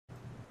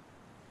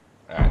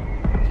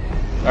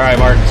Alright,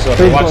 Mark, so if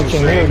you're watching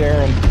stream,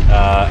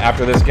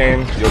 after this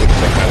game, you'll get to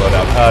check my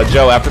loadout.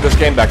 Joe, after this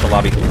game, back to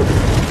lobby.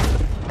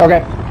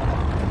 Okay.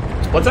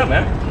 What's up,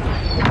 man?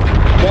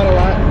 Got a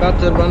lot. About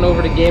to run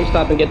over to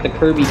GameStop and get the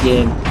Kirby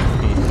game.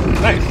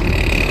 Nice.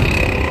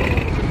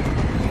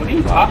 What are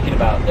you talking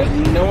about?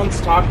 No one's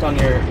talked on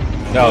your...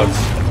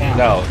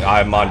 No,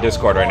 I'm on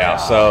Discord right now.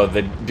 So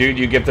the dude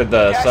you gifted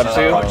the sub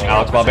to,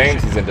 Alex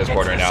Balbanes, he's in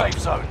Discord right now.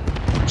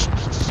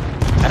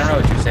 I don't know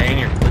what you're saying.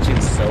 You're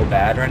glitching so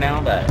bad right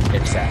now that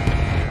it's sad.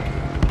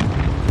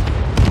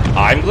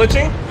 I'm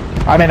glitching?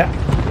 I mean,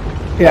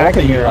 yeah, I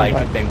can hear like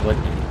you've been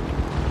glitching.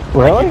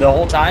 Really? Like, the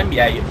whole time?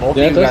 Yeah, both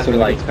of you guys were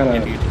like,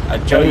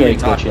 Joe, you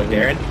talked with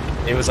Darren.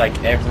 It was like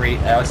every...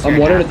 I'm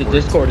wondering if the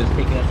Discord is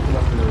taking up too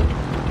much of the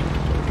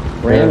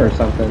RAM or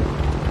something.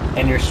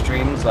 And your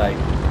stream's like...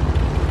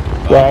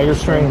 Yeah, your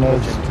stream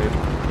is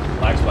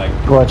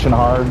glitching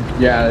hard.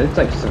 Yeah, it's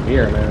like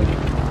severe, man.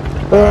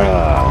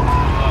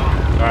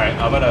 Alright,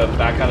 I'm gonna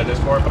back out of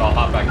Discord, but I'll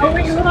hop back in. Oh,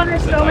 wait, hold on,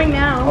 it's filming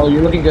now. Oh,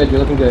 you're looking good,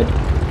 you're looking good.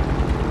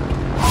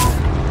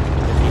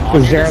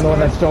 Is Darren the one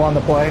that's still on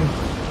the plane?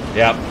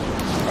 Yep.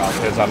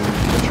 Because I'm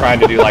trying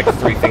to do like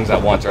 3 things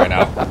at once right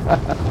now.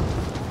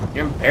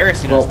 You're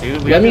embarrassing us,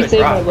 dude. Let me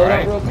save my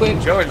loadout real quick.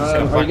 Are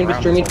you gonna be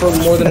streaming for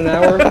more than an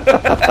hour?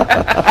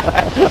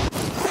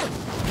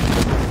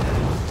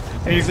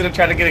 And he's gonna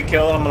try to get a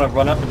kill, and I'm gonna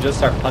run up and just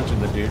start punching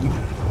the dude.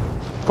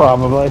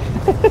 Probably.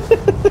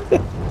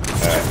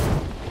 Alright.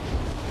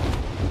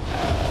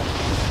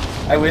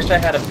 I wish I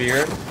had a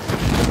beer,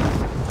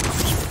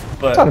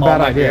 but That's not a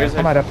bad idea.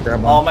 I might have to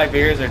grab one. All my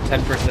beers are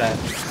 10%.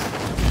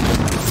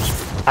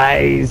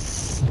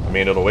 Nice. I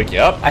mean, it'll wake you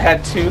up. I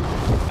had two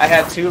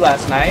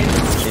last night.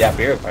 Yeah,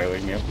 beer would probably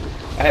wake me up.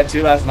 I had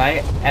 2 last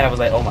night, and I was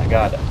like, oh my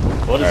god,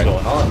 what is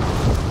going on?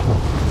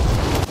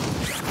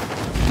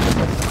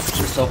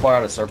 We're so far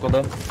out of circle,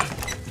 though.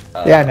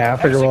 Yeah, now I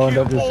figure we'll end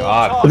up just...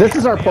 God. But this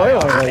is our play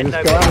line.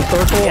 Just go out in a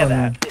circle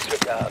and...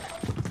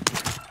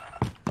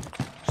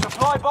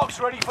 Supply box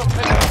ready for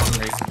pickup. I'm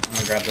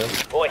gonna grab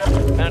this. Boy,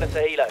 found us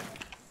a helo.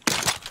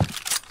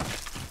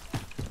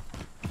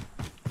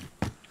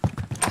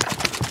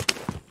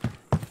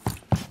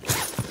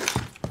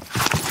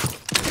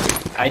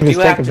 I do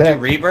have to do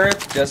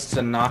rebirth just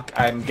to knock.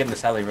 I'm getting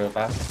this heli real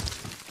fast.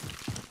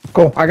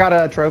 Cool. I got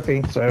a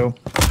trophy, so...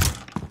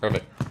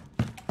 Perfect.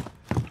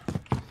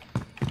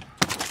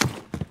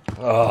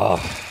 Oh.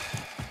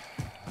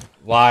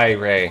 Why,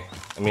 Ray?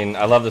 I mean,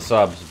 I love the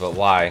subs, but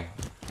why?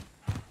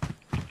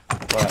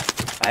 What?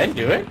 I didn't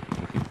do it.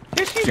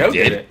 Yes, you Joe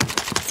did. did it.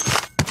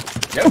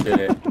 Joe did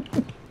it.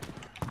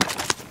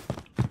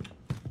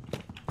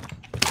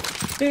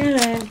 You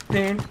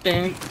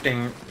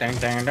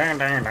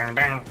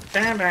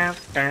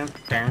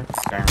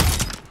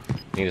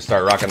need to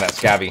start rocking that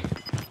scabby.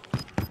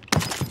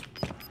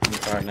 I'm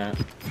starting that.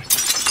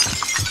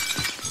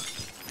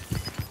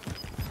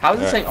 How is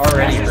this thing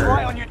already hurt?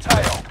 Right on your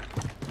tail.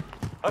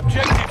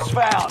 Objectives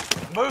found.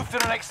 Move to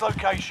the next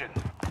location.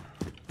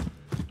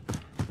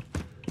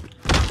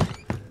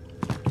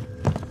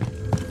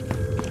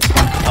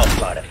 I'll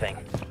spot a thing.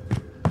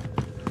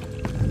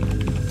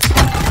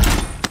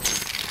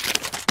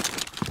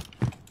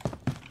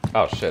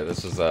 Oh shit,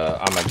 this is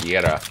I'm a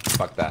Guerra.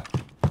 Fuck that.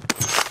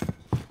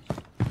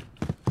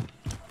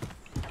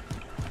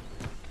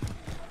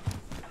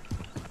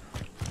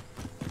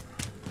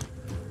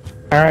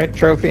 Alright,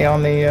 trophy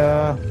on the,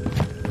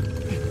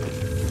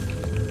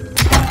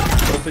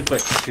 Hopefully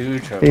put 2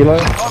 trophies. helo.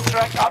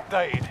 Contract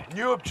updated.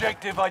 New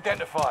objective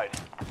identified.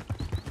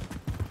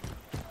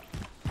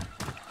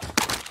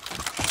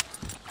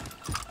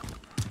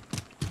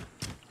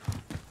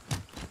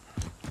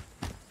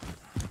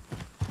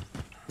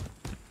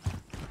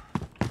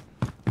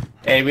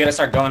 Hey, we gotta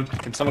start going.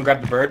 Can someone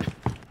grab the bird?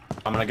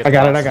 I'm gonna get. I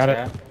got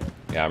it.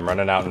 Yeah, I'm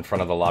running out in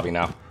front of the lobby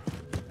now.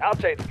 I'll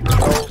take the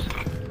controls.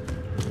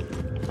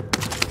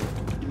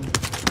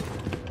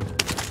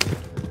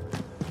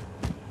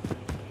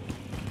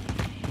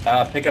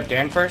 Pick up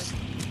Darren first.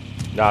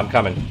 No, I'm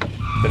coming.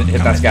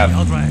 Hit that scav.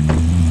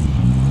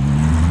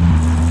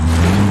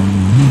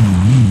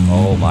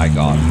 Oh my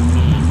god.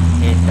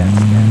 Hit that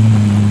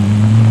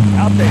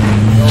I'll take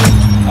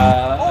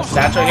the controls.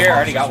 Satchel here. I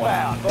already got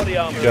one. Body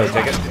armor. Joe,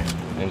 take it.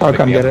 And I'll pick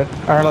come me get up. it.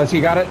 Alright, let's,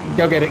 you got it?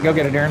 Go get it,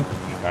 Darren.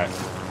 Alright.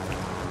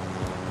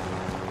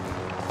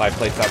 5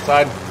 plates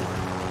outside.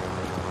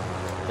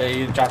 Yeah,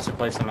 you drop your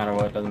place no matter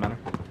what. Doesn't matter.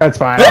 That's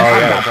fine. Oh, I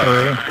yeah, got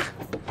that's 3.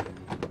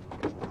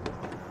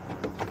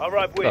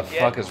 Alright, What the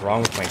fuck is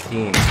wrong with my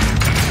team?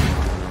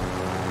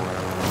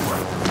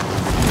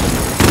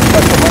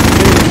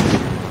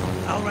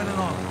 I'll run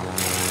along.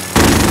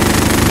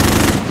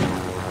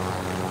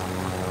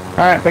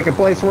 Alright, pick a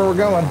place where we're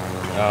going.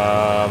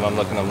 I'm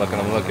looking.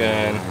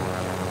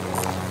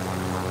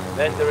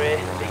 Vendor here.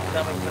 Need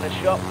something for the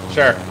shop?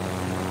 Sure.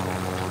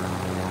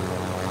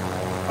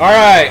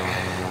 Alright.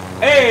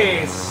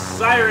 Hey,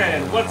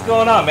 Siren, what's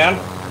going on, man?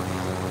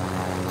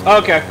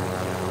 Okay.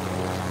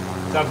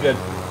 Sounds good.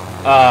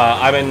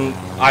 I'm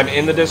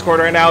in the Discord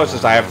right now, it's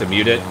just I have to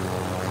mute it.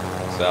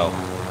 So,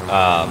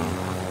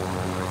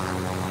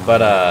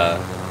 But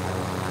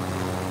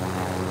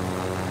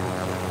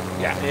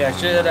yeah. Yeah,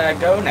 should I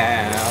go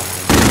now?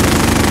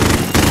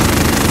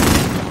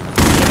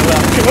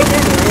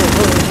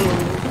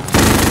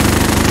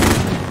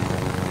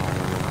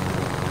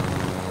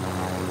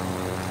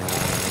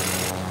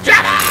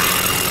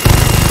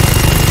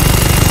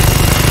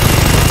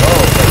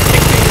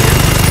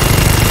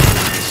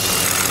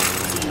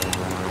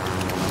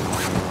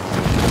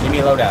 Give me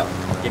loadout.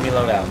 Give me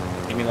loadout.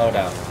 Give me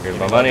loadout. Here's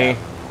my money.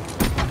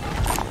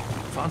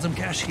 Found some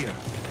cash here.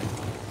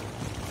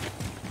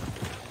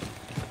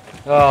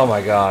 Oh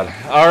my god.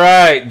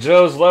 Alright,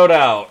 Joe's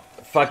loadout.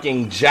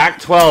 Fucking Jack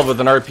 12 with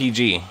an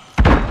RPG.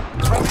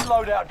 Friendly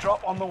loadout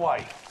drop on the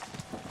way.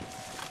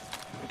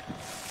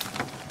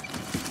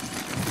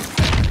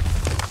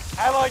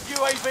 Allied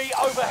UAV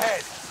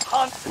overhead.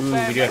 Hunt Ooh,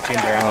 them we do have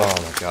teams down. around.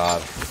 Oh my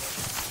god.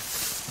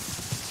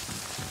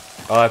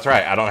 Oh, that's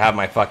right. I don't have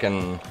my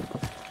fucking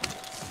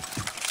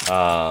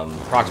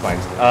proc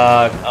spines.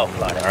 I'll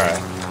fly it. Alright.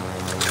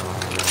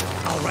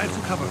 I'll ride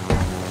for cover.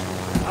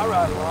 All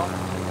right, along.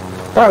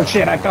 Oh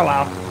shit, I fell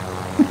out.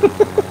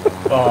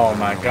 Oh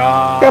my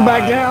god. Go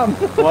back down.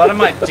 What am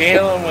I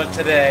dealing with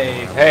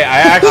today? Hey, I I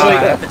actually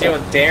have to deal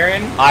with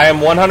Darren. I am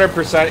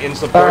 100% in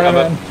support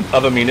Alright,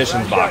 of a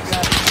munitions box.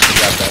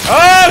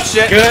 Oh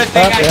shit! Good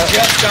thing I yeah.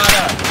 just got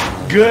up.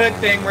 Good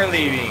thing we're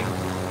leaving.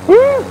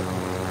 Woo!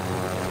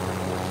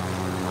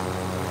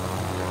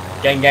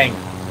 Gang, gang.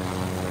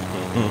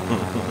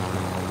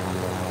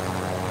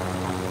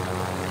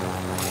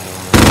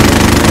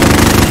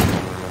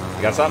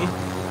 You got something?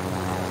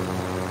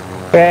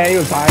 Yeah, he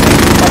was hiding.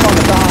 Up on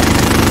the top.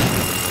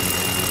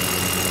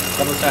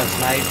 Someone's trying to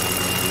snipe.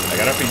 I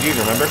got RPGs,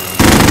 remember?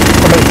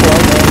 Somebody's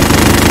floating.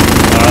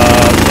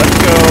 Let's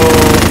go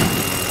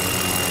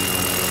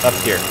up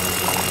here.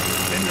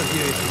 Vendor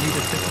here if you need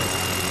assistance.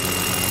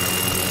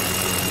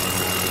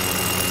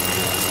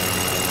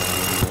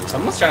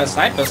 Someone's trying to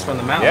snipe us from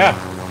the mountain. Yeah.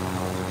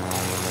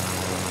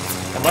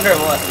 I wonder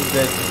what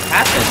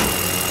happened.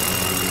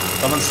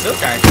 Someone's still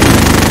trying to kill us.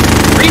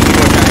 3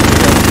 people are trying to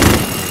kill us.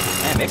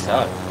 Man, they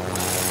suck.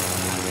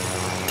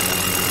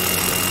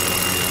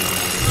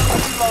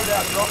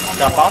 Loadout drop on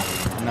Drop the way. off?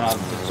 No,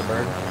 just a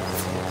bird.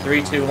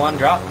 3, 2, 1,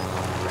 drop.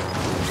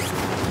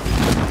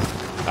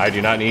 I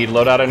do not need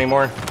loadout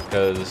anymore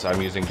because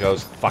I'm using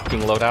Joe's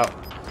fucking loadout.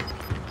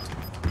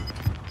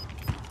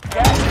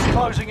 Gas is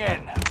closing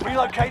in.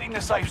 Relocating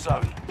the safe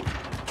zone.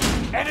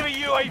 Enemy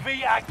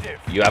UAV active.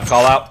 You have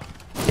call out?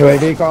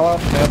 UAV call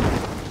up. Yep.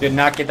 Did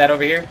not get that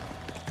over here.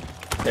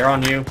 They're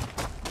on you.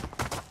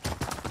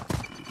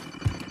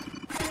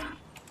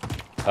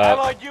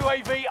 Allied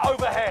UAV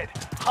overhead.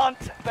 Hunt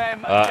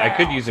them down. I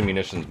could use a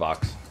munitions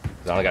box.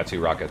 'Cause I only got 2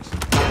 rockets.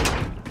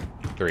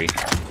 3.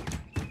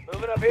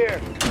 Moving up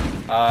here.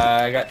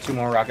 I got 2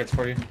 more rockets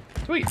for you.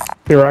 Sweet.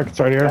 2 rockets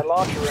right here. Got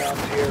launcher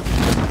rounds here.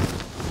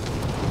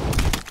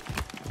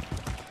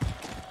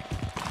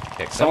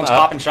 Pick some Someone's up.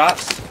 popping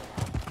shots.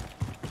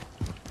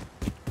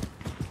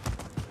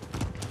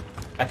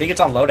 I think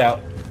it's on loadout.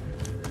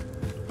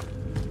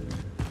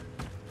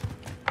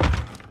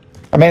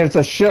 I mean, it's a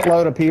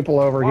shitload of people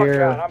over Mark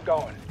here. out, I'm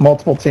going.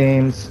 Multiple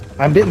teams.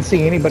 I didn't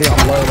see anybody on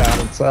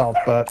loadout itself,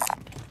 but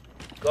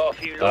Got a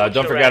few Don't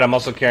launcher forget, rounds. I'm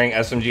also carrying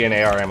SMG and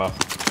AR ammo.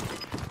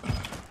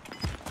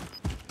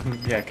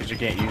 Yeah, because you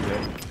can't use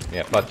it.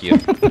 Yeah, fuck you.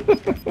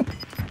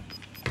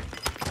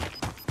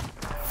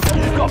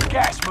 You've got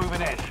gas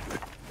moving in.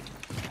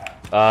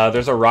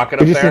 There's a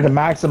rocket we up just need to there.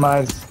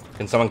 maximize.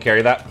 Can someone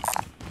carry that?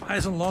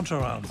 Eyes on launcher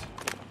rounds.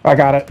 I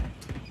got it.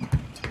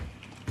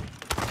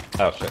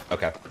 Oh shit,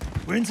 okay.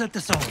 We're inside the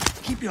zone.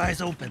 Keep your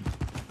eyes open.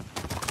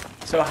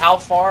 So how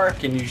far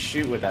can you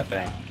shoot with that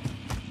thing?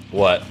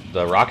 What,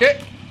 the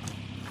rocket?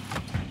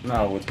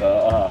 No, with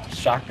the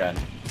shotgun.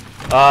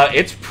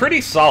 It's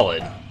pretty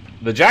solid.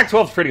 The Jack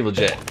 12's pretty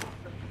legit.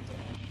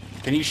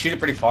 Can you shoot it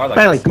pretty far? Like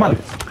Bailey, come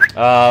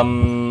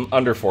on.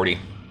 Under 40.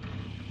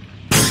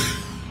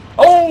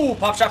 Oh!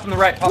 Pop shot from the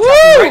right. Pop shot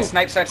from the right.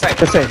 Snipe, snipe, snipe.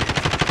 Let's see.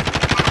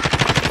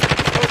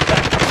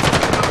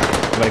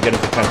 I'm gonna get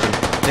his attention.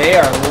 They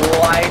are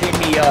lighting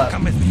me up.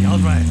 Come with me, I'll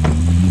ride.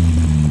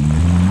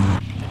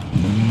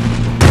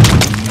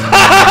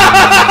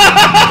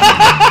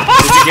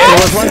 Did you get There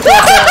it? was one up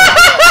there.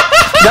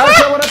 No,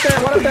 one up there.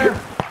 One up there.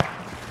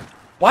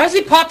 Why is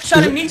he pop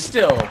shotting me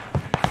still?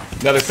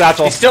 Another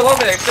satchel. He's still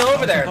over there. Still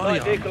over there. Body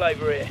Vehicle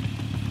over here.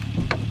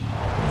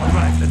 All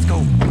right, let's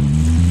go.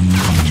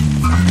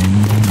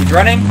 He's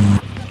running.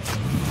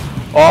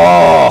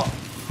 Oh!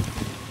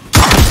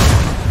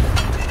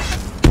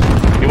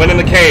 He went in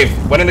the cave.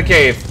 Went in the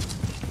cave.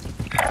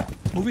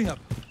 Moving up.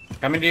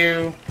 Coming to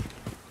you.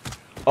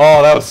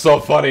 Oh, that was so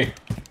funny.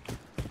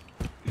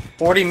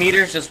 40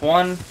 meters, just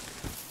one.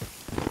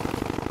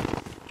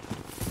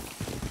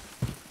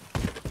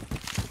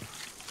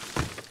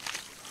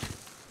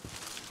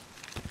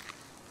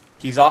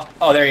 He's off.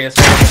 Oh, there he is.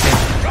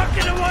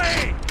 Rocket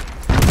away!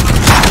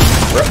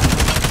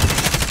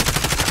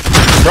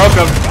 Broke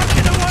him.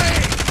 Rocket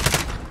away!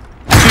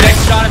 Dude, I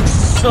shot him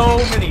so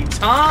many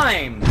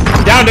times.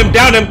 Downed him.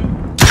 Downed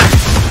him.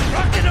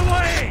 Rocket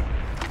away!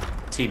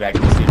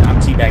 teabagging this dude.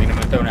 I'm teabagging him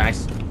and throwing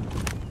ice.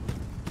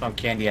 Throwing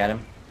candy at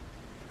him.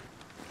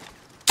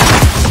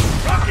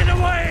 Rocking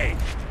away!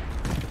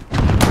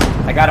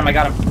 I got him, I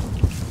got him.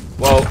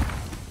 Whoa.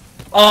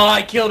 Oh,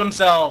 he killed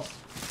himself.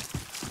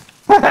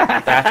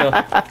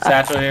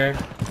 Satchel here.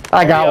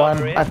 I got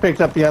one. I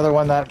picked up the other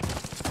one that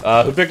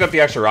Who picked up the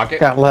extra rocket?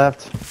 got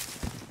left.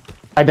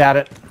 I doubt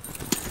it.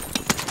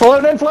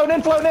 Floating in, floating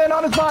in, floating in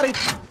on his body.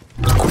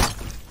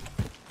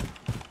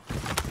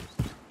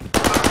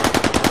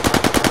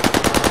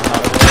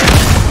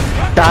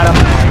 Got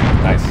him.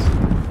 Nice.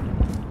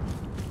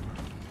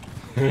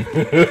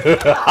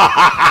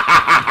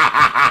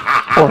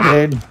 Poor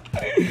dude.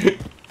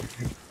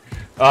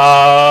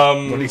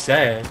 What did he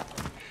say?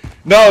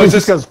 No, He it's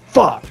just just goes,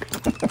 fuck.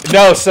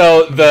 no.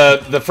 So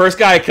the first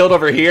guy I killed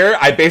over here,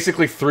 I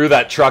basically threw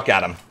that truck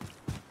at him.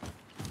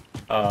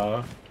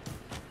 I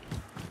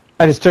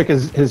just took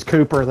his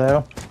Cooper,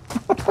 though.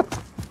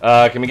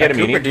 Can we get a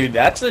Cooper, muni? dude,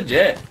 that's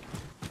legit.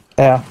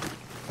 Yeah.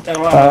 Got a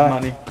lot of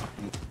money.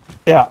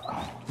 Yeah.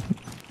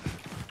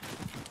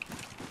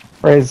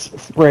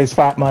 Raise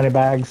fat money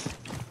bags.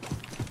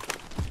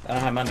 I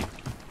don't have money.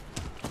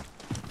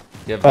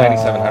 You have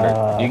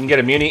 9,700. You can get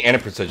a muni and a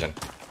precision.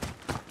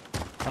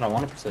 I don't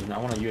want a precision. I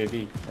want a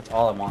UAV. That's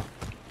all I want.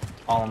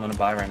 All I'm gonna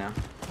buy right now.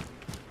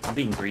 I'm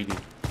being greedy.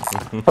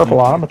 Purple Got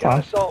automaton.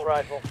 assault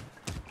rifle.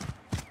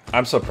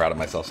 I'm so proud of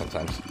myself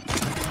sometimes.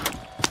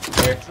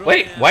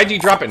 Wait, why'd you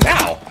drop it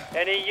now?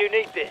 Any you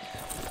need this.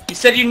 You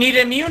said you need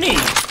a muni.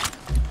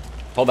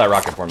 Hold that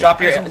rocket for me.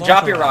 Drop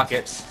your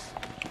rockets.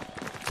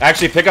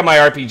 Actually, pick up my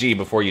RPG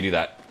before you do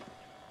that.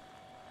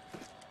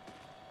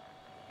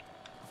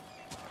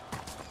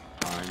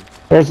 Fine.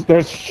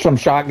 There's some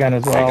shotgun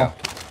as There you well. go.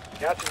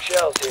 Got some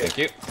shells here. Thank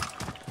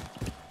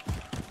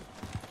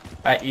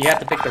you. You have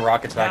to pick the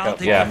rockets back up.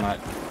 Yeah.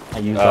 I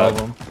use all of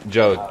them.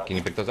 Joe, can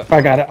you pick those up?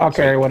 I got it. I'll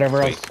carry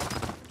whatever else.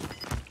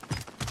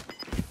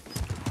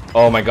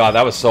 Oh my god,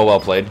 that was so well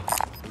played.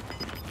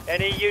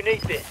 Any you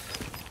need this.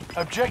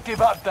 Objective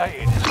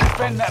updated.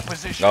 Defend that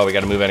position. Oh, we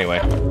gotta move anyway.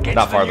 Get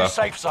Not to far the new though.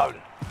 safe zone.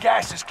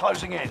 Gas is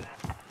closing in.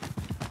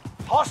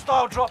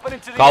 Hostile dropping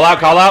into the Call out, area.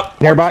 call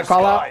out! Nearby,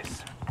 call out.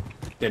 Skies.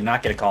 Did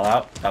not get a call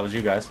out. That was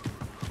you guys.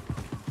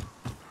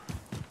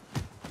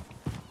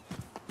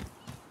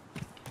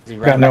 Is he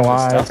Got running no back to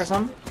his eyes. stuff or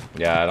something?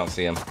 Yeah, I don't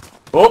see him.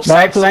 Oops, No,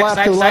 snipe, to the snipe, left,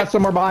 snipe, to the snipe. left,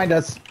 somewhere behind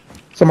us.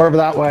 Somewhere over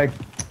that way.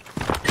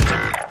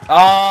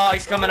 Oh,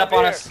 he's coming up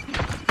on us.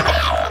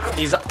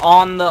 He's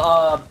on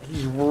the,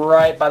 he's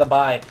right by the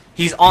buy.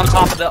 He's on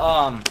top of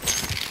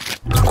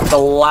the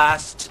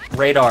last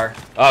radar.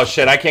 Oh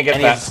shit, I can't get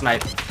And he has a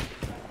that. snipe.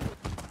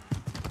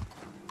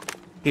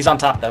 He's on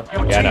top though.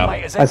 Your Yeah, I know.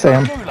 teammate is I see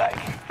him.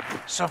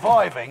 Gulag.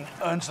 Surviving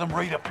earns them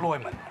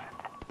redeployment.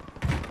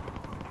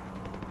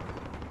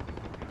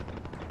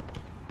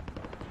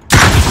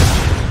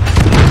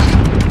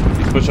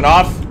 He's pushing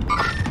off.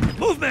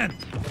 Movement!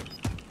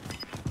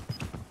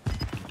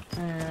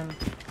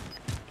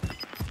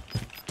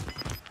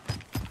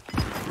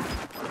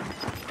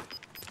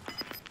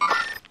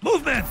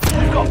 Movement!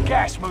 We've got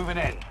gas moving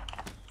in.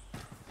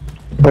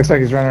 Looks like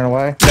he's running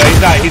away. No,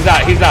 he's not, he's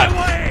not, he's not.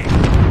 Away!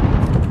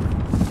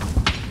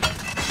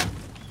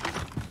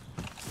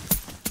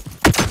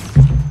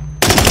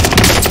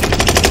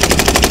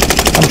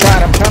 I'm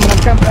trying, I'm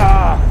coming.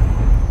 Ah!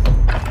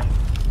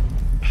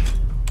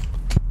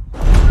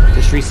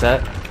 Just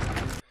reset.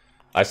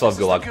 I still have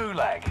Gulag.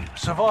 Gulag.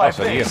 Survive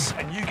so do you. this,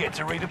 and you get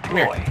to Come here.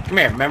 redeploy. Come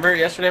here. Remember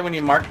yesterday when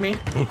you marked me?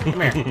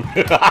 Come here.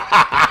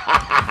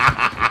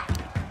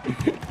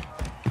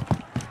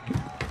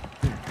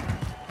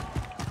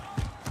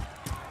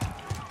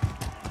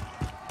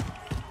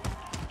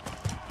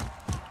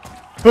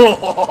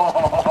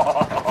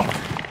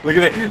 Look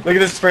at it. Look at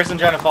this person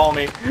trying to follow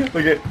me.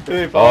 Look at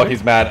it. Oh,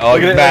 he's mad. Oh,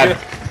 Look he's at it, mad.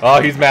 look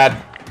Oh, he's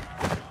mad.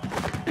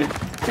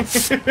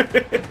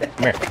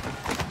 Come here.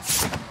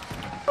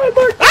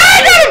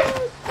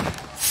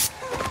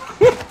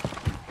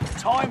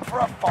 Time for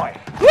a fight.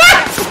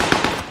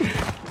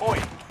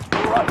 Boy,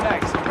 you're up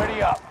next.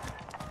 Ready up.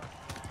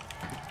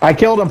 I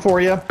killed him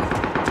for you.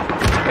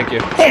 Thank you.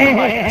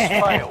 Has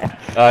failed.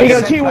 He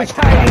Get goes, he was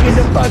hiding in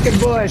the fucking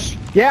bush.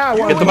 Yeah,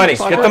 well, the money.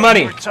 Get the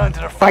money. Return to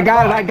the I front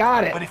got it, line, I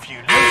got it. But if you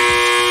lose,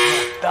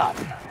 you're done.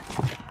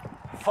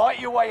 Fight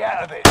your way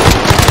out of this.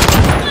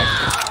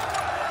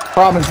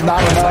 Problem is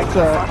not enough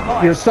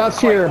to... Your stuff's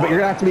here, but you're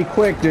gonna have to be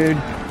quick, dude.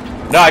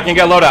 No, I can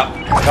get loadout.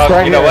 Oh,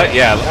 Right you know here. what?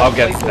 Yeah, I'll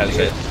get that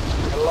shit.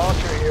 A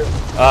launcher here.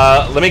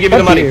 Let me give you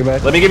the Up to money. you,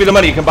 bud. Let me give you the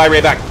money. You can buy Ray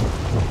back.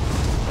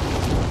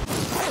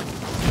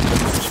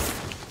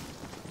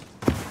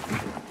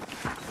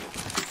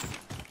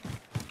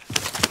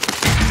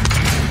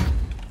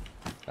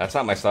 That's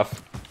not my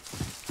stuff.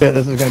 Yeah,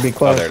 this is gonna be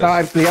close. there it No,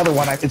 is. the other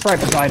one, it's right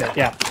beside it,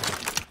 yeah.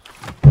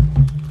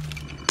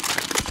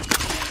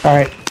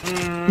 Alright.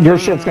 Your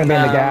shit's gonna be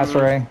in the gas,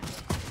 Ray.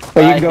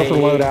 But you can go for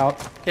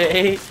loadout.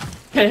 Hey,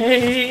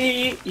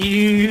 hey,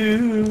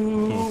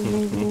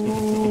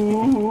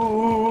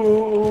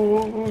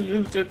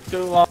 you took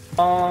too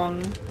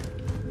long.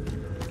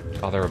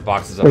 Oh, there were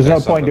boxes up There's there.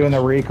 no point doing the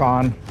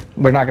recon.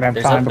 we're not gonna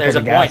have time There's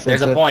before a the gas point. There's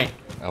hits a it. point.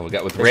 Oh, we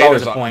got with There's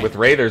always Raiders. a point. With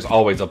Raiders,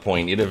 always a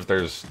point, even if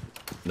there's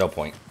no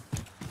point.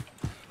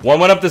 One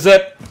went up the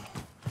zip.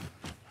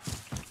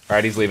 All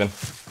right, he's leaving.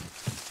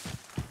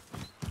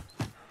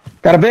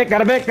 Got a Vic,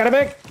 got a Vic, got a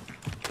Vic.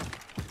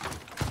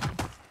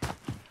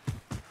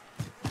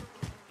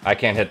 I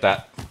can't hit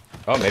that.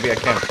 Oh, maybe I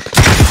can.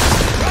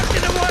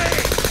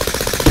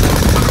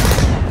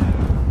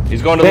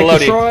 He's going to the Vic Lodi.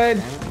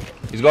 destroyed.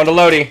 He's going to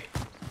Lodi.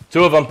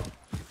 Two of them.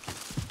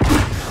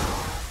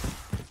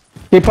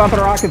 Keep pumping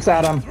rockets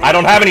at him. I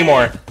don't have any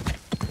more.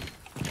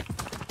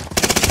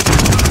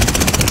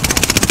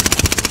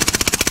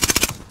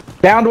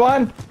 Downed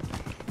one.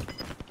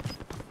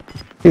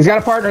 He's got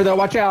a partner though,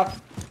 watch out.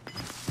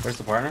 Where's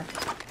the partner?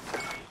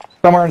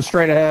 Somewhere in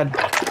straight ahead.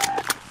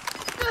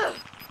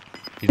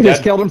 He's He just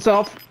dead. killed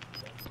himself.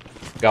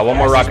 Got one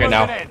more Gas is rocket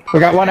now. moving in. We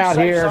got one out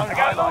Safe here. zone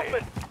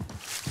highlighted.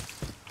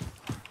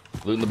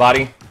 Looting the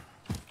body.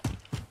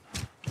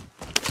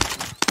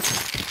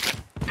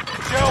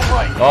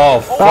 Jailbreak.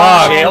 Oh,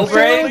 fuck.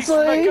 Jailbreak? Release from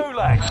the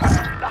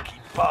gulag. Lucky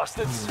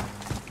bastards.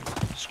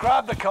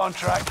 Scrap the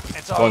contract.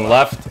 It's Going over.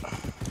 left.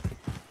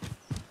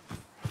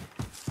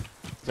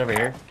 He's over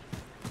here.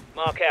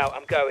 Mark out,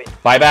 I'm going.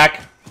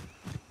 Buyback.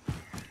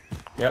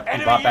 Yep, he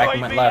Enemy bought back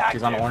and went UAV left.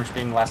 He's on active. orange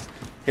beam left.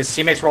 His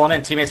teammates rolling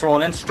in. Teammates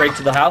rolling in. Straight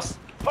to the house.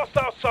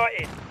 Hostile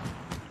sighted.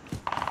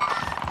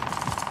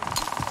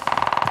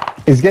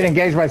 He's getting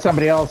engaged by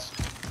somebody else.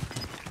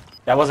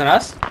 That wasn't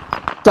us?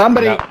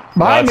 Somebody No,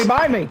 behind me, that's-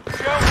 behind me.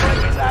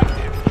 Jailbreak is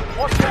active.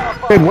 Watch out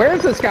above. Dude,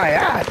 where's this guy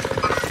at?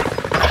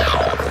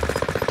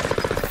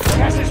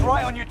 Gas is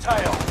right on your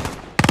tail.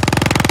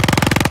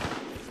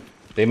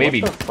 They may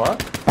be. What the fuck?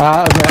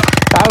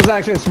 That was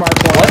actually a smart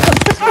play.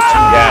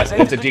 Yes,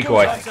 it's a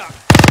decoy.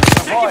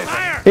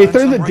 Surviving. He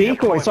threw the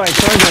decoy, so I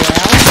turned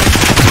around.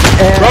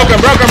 And Broke him,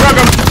 broke him, broke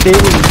him. he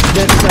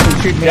then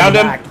started shooting me in Downed the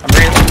him. back.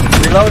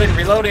 I'm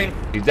reloading.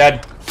 He's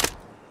dead.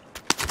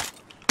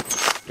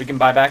 We can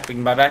buy back. Here's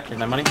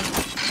my money.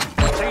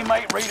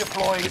 Teammate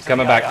redeploying. He's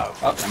coming back.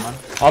 Oh, never mind.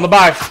 On the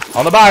buy.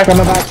 On the buy.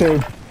 Coming back to.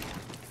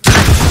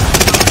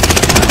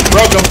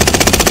 Broke him.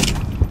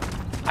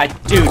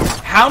 Dude,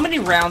 how many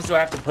rounds do I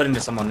have to put into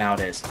someone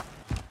nowadays?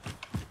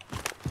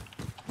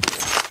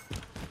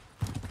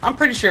 I'm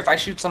pretty sure if I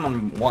shoot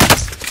someone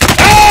once.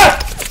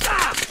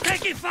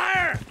 Taking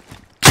fire.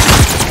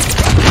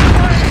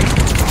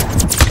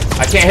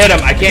 I can't hit him.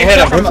 I can't hit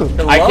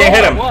him. I can't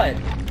hit him. What?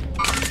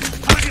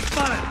 Target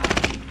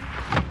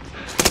spotted.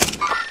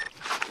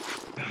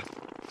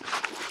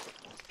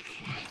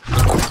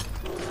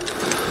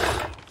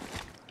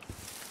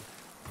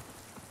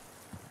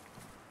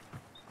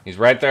 He's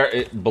right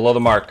there below the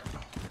mark.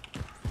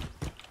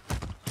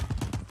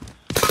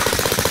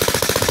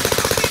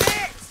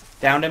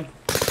 Downed him.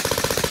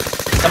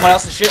 Someone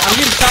else is shooting. I'm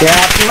getting shot.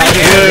 Yeah,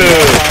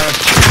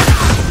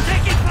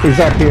 he's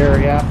up here,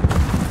 yeah.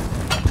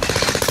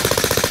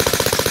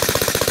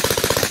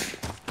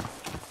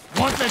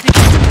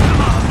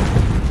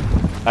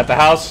 At the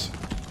house.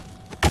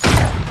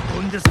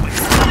 Going this way.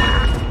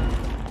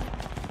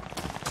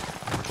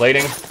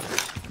 Plating.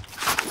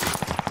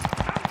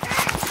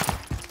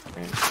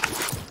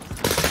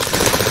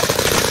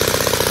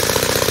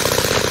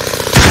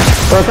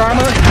 Broke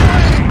armor.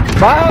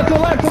 Wow, to the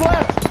left, to the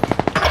left.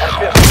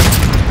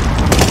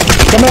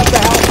 Coming up the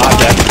house. I'm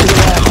dead. To the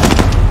left.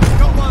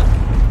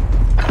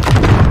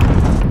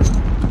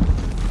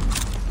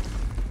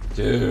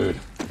 Dude.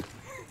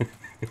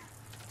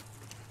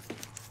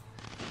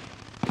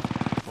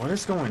 What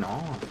is going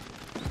on?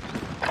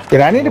 Dude,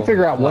 I need to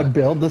figure out what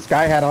build this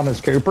guy had on his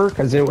Cooper,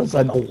 because it was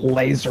a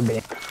laser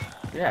beam.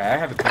 Yeah, I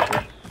have a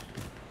Cooper.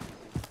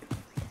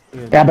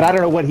 Yeah, but I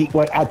don't know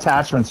what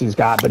attachments he's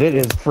got, but it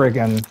is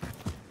friggin'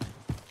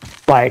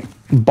 like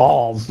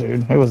balls,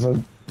 dude. It was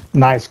a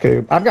nice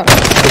coupe. I've got a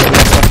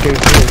coupe too.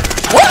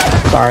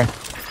 Sorry.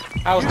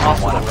 I was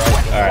off one, bro.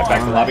 All right, back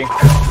to the lobby.